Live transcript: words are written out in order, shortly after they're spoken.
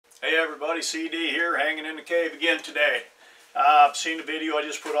Hey everybody, CD here, hanging in the cave again today. I've seen the video I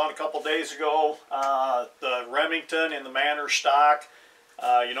just put on a couple days ago, the Remington in the Manor stock.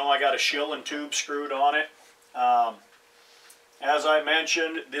 You know, I got a shilling tube screwed on it. As I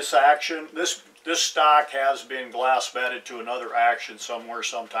mentioned, this stock has been glass bedded to another action somewhere,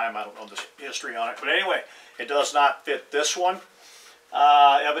 sometime. I don't know the history on it, but anyway, it does not fit this one.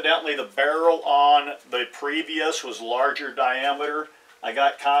 Evidently the barrel on the previous was larger diameter. I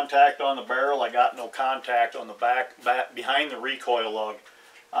got contact on the barrel, I got no contact on the back behind the recoil lug.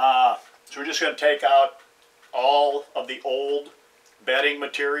 So we're just going to take out all of the old bedding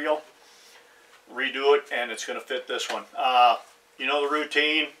material, redo it, and it's going to fit this one. You know the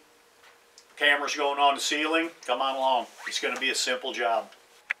routine, camera's going on the ceiling, come on along. It's going to be a simple job.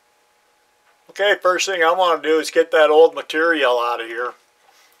 Okay, first thing I want to do is get that old material out of here.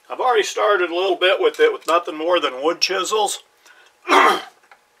 I've already started a little bit with it with nothing more than wood chisels. I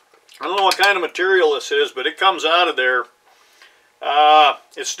don't know what kind of material this is, but it comes out of there.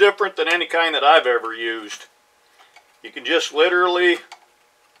 It's different than any kind that I've ever used. You can just literally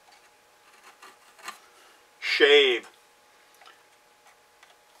shave.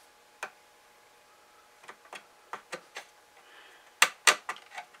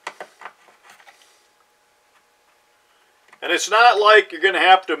 And it's not like you're going to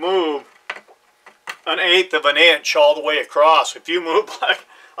have to move 1/8 of an inch all the way across. If you move like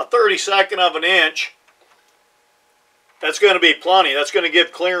a 32nd of an inch, that's going to be plenty. That's going to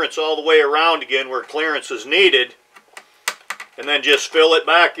give clearance all the way around again where clearance is needed. And then just fill it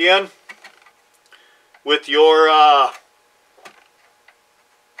back in with your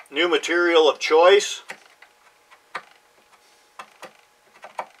new material of choice.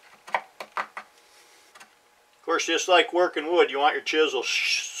 Of course, just like working wood, you want your chisel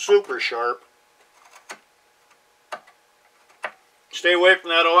super sharp. Stay away from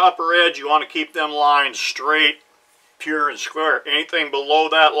that upper edge. You want to keep them lines straight, pure, and square. Anything below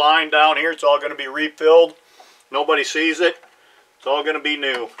that line down here, it's all going to be refilled. Nobody sees it. It's all going to be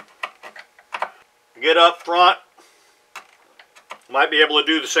new. Get up front. Might be able to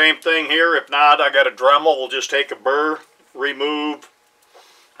do the same thing here. If not, I got a Dremel. We'll just take a burr, remove.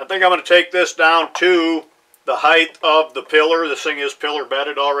 I think I'm going to take this down to the height of the pillar. This thing is pillar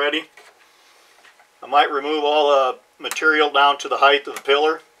bedded already. I might remove all the material down to the height of the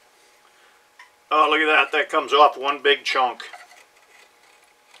pillar. Oh, look at that. That comes off one big chunk.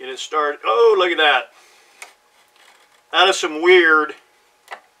 Get it started. Oh, look at that. That is some weird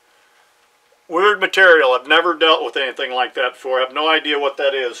material. I've never dealt with anything like that before. I have no idea what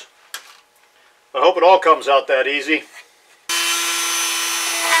that is. I hope it all comes out that easy.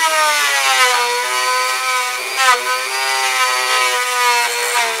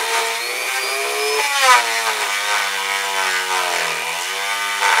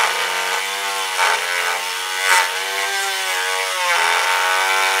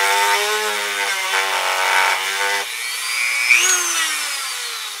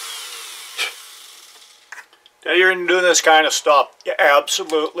 Now you're doing this kind of stuff, you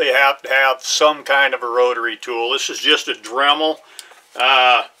absolutely have to have some kind of a rotary tool. This is just a Dremel.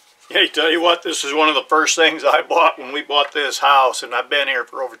 I tell you what, this is one of the first things I bought when we bought this house, and I've been here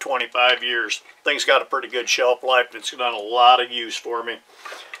for over 25 years. Thing's got a pretty good shelf life, and it's done a lot of use for me.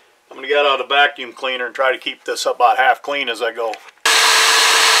 I'm going to get out a vacuum cleaner and try to keep this about half clean as I go.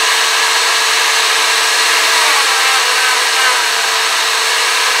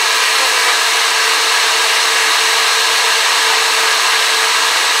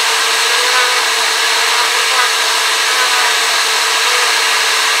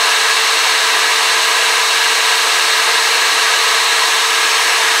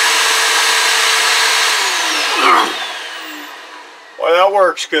 Well, that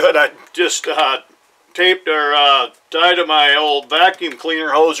works good. I just taped or tied my old vacuum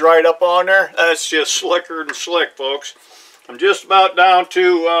cleaner hose right up on there. That's just slicker than slick, folks. I'm just about down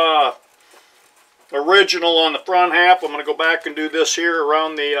to original on the front half. I'm going to go back and do this here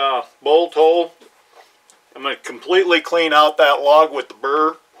around the bolt hole. I'm going to completely clean out that log with the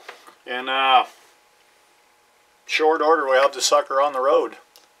burr. And short order, we'll have the sucker on the road.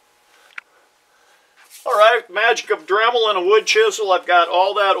 Alright, magic of Dremel and a wood chisel. I've got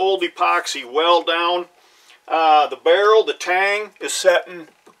all that old epoxy well down. The barrel, the tang, is setting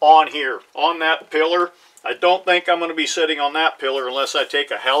on here, on that pillar. I don't think I'm going to be sitting on that pillar unless I take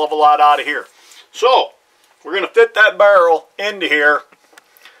a hell of a lot out of here. So, we're going to fit that barrel into here.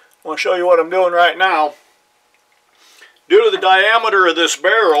 I want to show you what I'm doing right now. Due to the diameter of this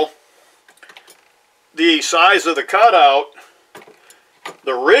barrel, the size of the cutout,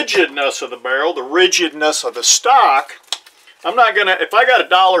 the rigidness of the barrel, the rigidness of the stock, I'm not gonna, if I got a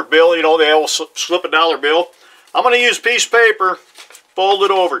dollar bill, you know, they will slip a dollar bill. I'm gonna use piece of paper, fold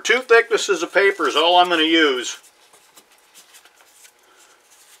it over. 2 thicknesses of paper is all I'm gonna use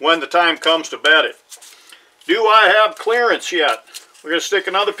when the time comes to bed it. Do I have clearance yet? We're gonna stick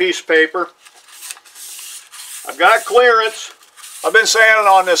another piece of paper. I've got clearance. I've been sanding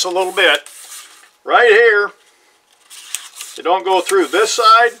on this a little bit. Right here, it don't go through. This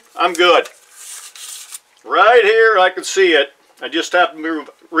side, I'm good. Right here, I can see it. I just have to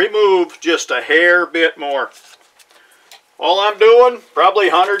remove just a hair bit more. All I'm doing, probably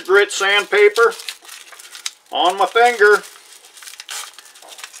 100 grit sandpaper on my finger.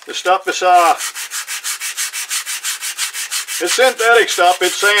 The stuff is it's synthetic stuff.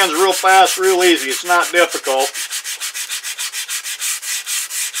 It sands real fast, real easy. It's not difficult.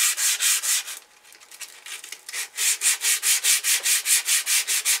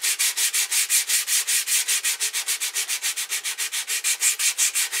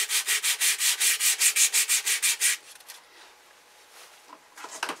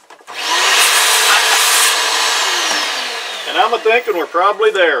 And I'm thinking we're probably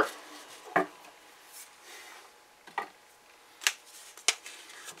there.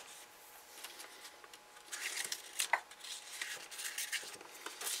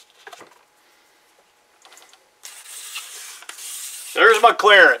 There's my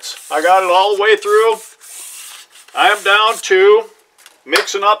clearance. I got it all the way through. I am down to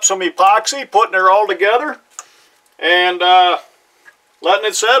mixing up some epoxy, putting it all together, and letting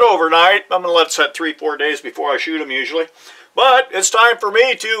it set overnight. I'm going to let it set 3-4 days before I shoot them usually. But it's time for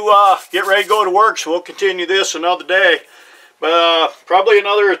me to get ready to go to work, so we'll continue this another day. Probably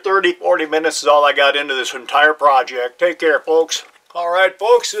another 30-40 minutes is all I got into this entire project. Take care, folks. Alright,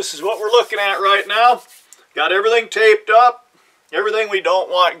 folks, this is what we're looking at right now. Got everything taped up. Everything we don't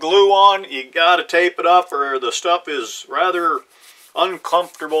want glue on, you got to tape it up, or the stuff is rather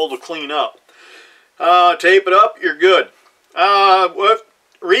uncomfortable to clean up. Tape it up, you're good. With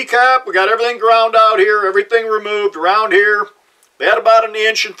recap, we got everything ground out here, everything removed around here. We had about 1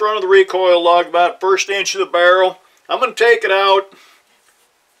 inch in front of the recoil lug, about 1st inch of the barrel. I'm going to take it out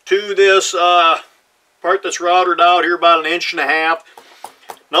to this part that's routed out here, about 1.5 inches.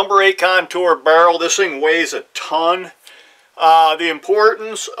 Number 8 contour barrel. This thing weighs a ton. The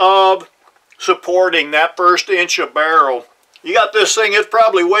importance of supporting that 1st inch of barrel. You got this thing, it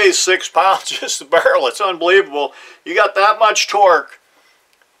probably weighs 6 pounds, just the barrel. It's unbelievable. You got that much torque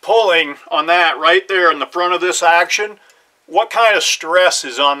pulling on that right there in the front of this action. What kind of stress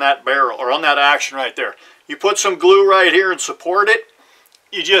is on that barrel, or on that action right there? You put some glue right here and support it.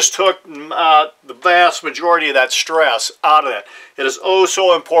 You just took the vast majority of that stress out of that. It is oh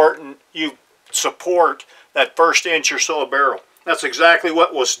so important you support that 1st inch or so of barrel. That's exactly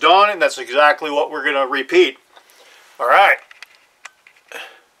what was done, and that's exactly what we're going to repeat. All right.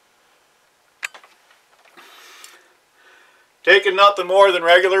 Taking nothing more than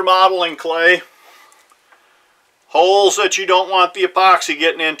regular modeling clay. Holes that you don't want the epoxy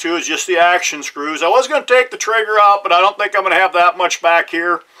getting into is just the action screws. I was going to take the trigger out, but I don't think I'm going to have that much back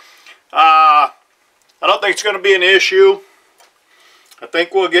here. I don't think it's going to be an issue. I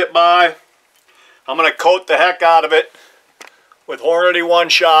think we'll get by. I'm going to coat the heck out of it with Hornady One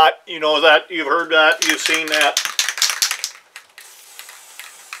Shot. You know that, you've heard that, you've seen that.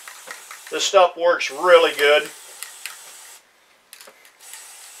 This stuff works really good.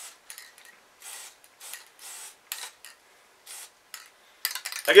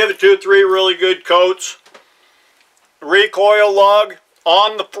 I give it 2 or 3 really good coats. Recoil lug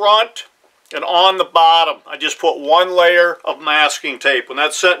on the front and on the bottom. I just put 1 layer of masking tape. When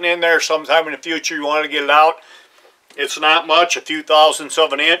that's sitting in there sometime in the future you want to get it out, it's not much, a few thousandths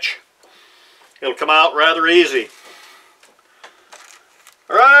of an inch. It'll come out rather easy.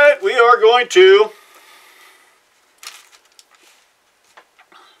 Alright, we are going to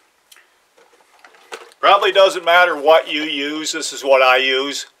probably doesn't matter what you use. This is what I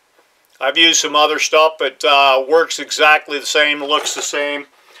use. I've used some other stuff that works exactly the same, looks the same,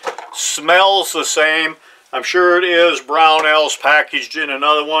 smells the same. I'm sure it is. Brownells packaged in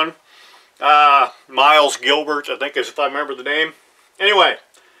another one. Miles Gilbert, I think is, if I remember the name. Anyway,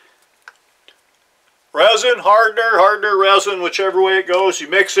 resin, hardener, resin, whichever way it goes. You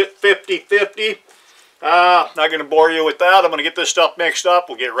mix it 50-50. Not going to bore you with that. I'm going to get this stuff mixed up.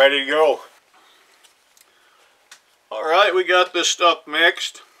 We'll get ready to go. Alright, we got this stuff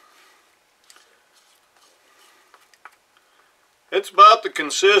mixed. It's about the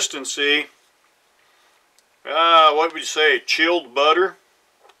consistency, what would you say, chilled butter.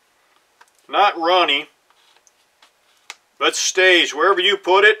 Not runny, but stays. Wherever you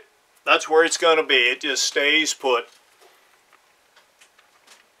put it, that's where it's going to be. It just stays put.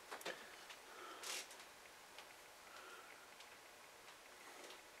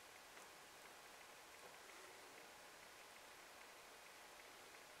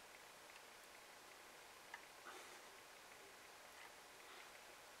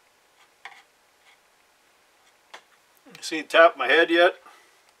 See the top of my head yet?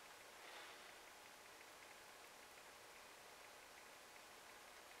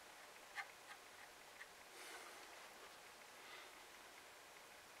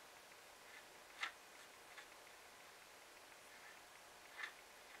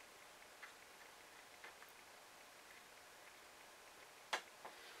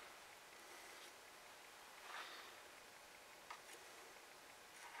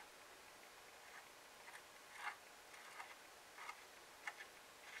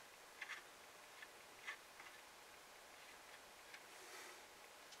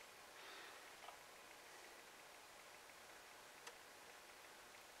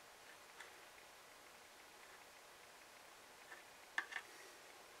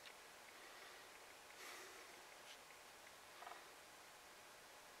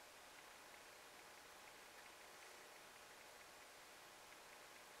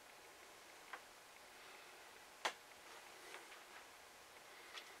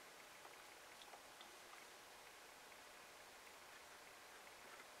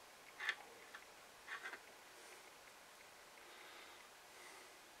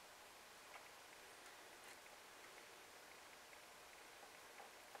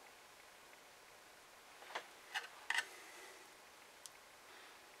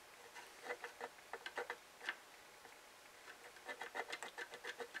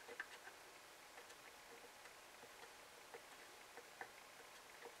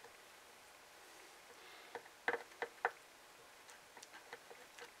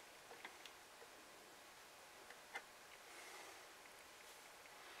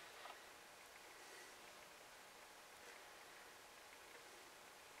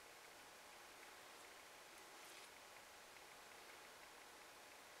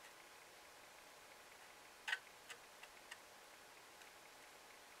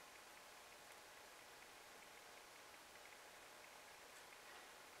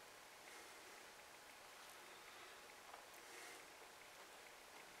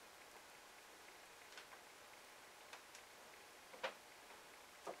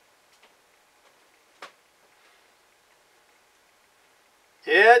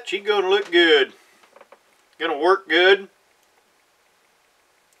 Yeah, she's gonna look good. Gonna work good.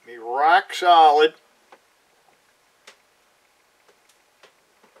 Be rock solid.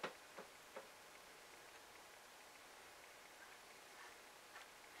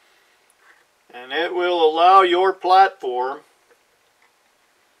 And it will allow your platform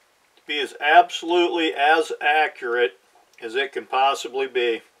to be as absolutely as accurate as it can possibly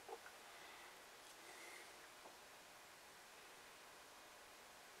be.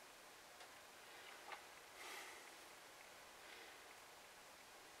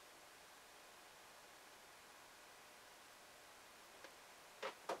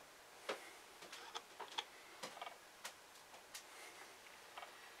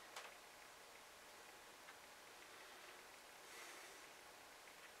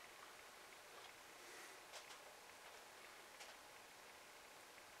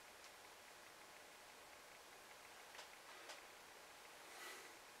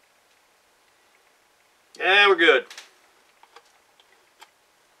 Yeah, we're good.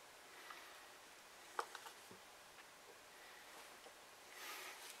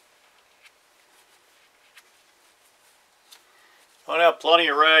 I want to have plenty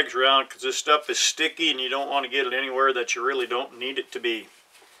of rags around because this stuff is sticky and you don't want to get it anywhere that you really don't need it to be.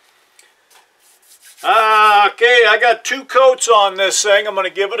 Okay, I got 2 coats on this thing. I'm going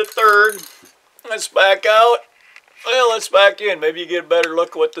to give it a third. Let's back out. Well, let's back in. Maybe you get a better look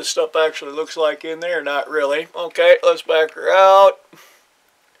at what this stuff actually looks like in there. Not really. Okay, let's back her out.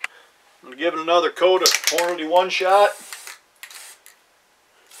 I'm going to give it another coat of quantity one shot.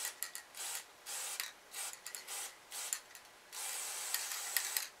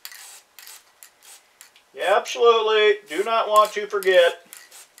 You absolutely do not want to forget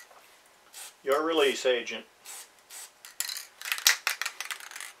your release agent.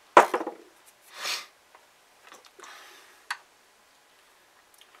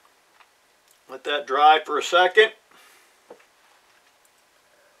 Let that dry for a second.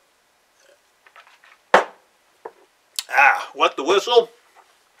 Wet the whistle.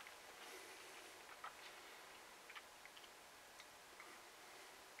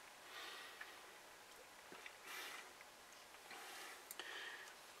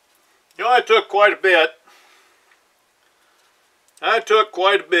 You know, I took quite a bit.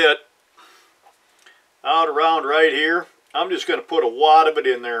 Out around right here. I'm just going to put a wad of it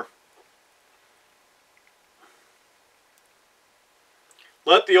in there.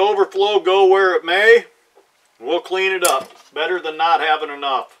 Let the overflow go where it may. We'll clean it up. Better than not having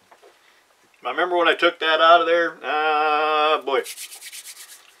enough. I remember when I took that out of there. Ah, boy.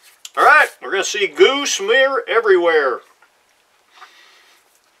 All right, we're going to see goo smear everywhere.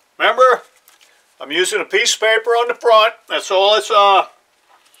 Remember, I'm using a piece of paper on the front. That's all it's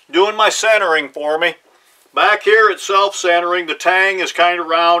doing my centering for me. Back here it's self-centering. The tang is kind of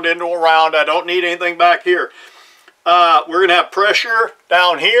round into a round. I don't need anything back here. We're going to have pressure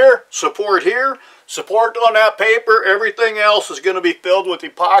down here, support on that paper. Everything else is going to be filled with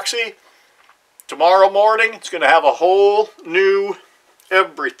epoxy. Tomorrow morning it's going to have a whole new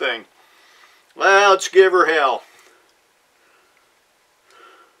everything. Well, let's give her hell.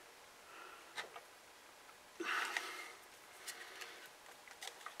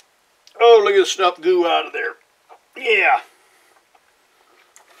 Oh, look at the stuff goo out of there. Yeah.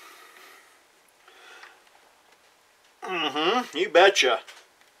 You betcha.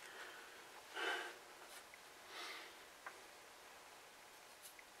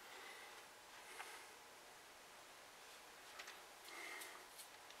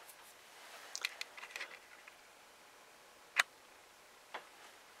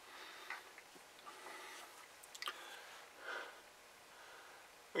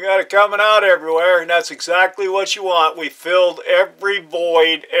 We got it coming out everywhere, and that's exactly what you want. We filled every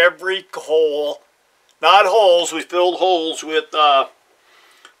void, every hole. Not holes, we filled holes with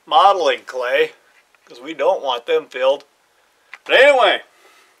modeling clay, because we don't want them filled. But anyway,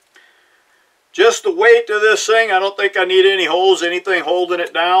 just the weight of this thing, I don't think I need any holes, anything holding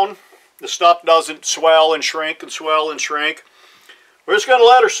it down. The stuff doesn't swell and shrink and swell and shrink. We're just going to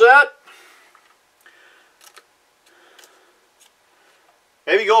let her set.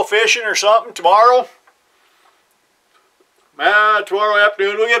 Maybe go fishing or something tomorrow. Tomorrow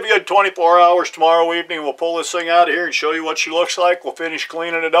afternoon. We'll give you a good 24 hours tomorrow evening. We'll pull this thing out of here and show you what she looks like. We'll finish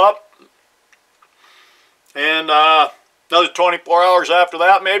cleaning it up. And another 24 hours after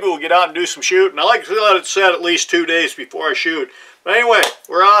that, maybe we'll get out and do some shooting. I like to let it set at least 2 days before I shoot. But anyway,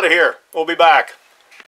 we're out of here. We'll be back.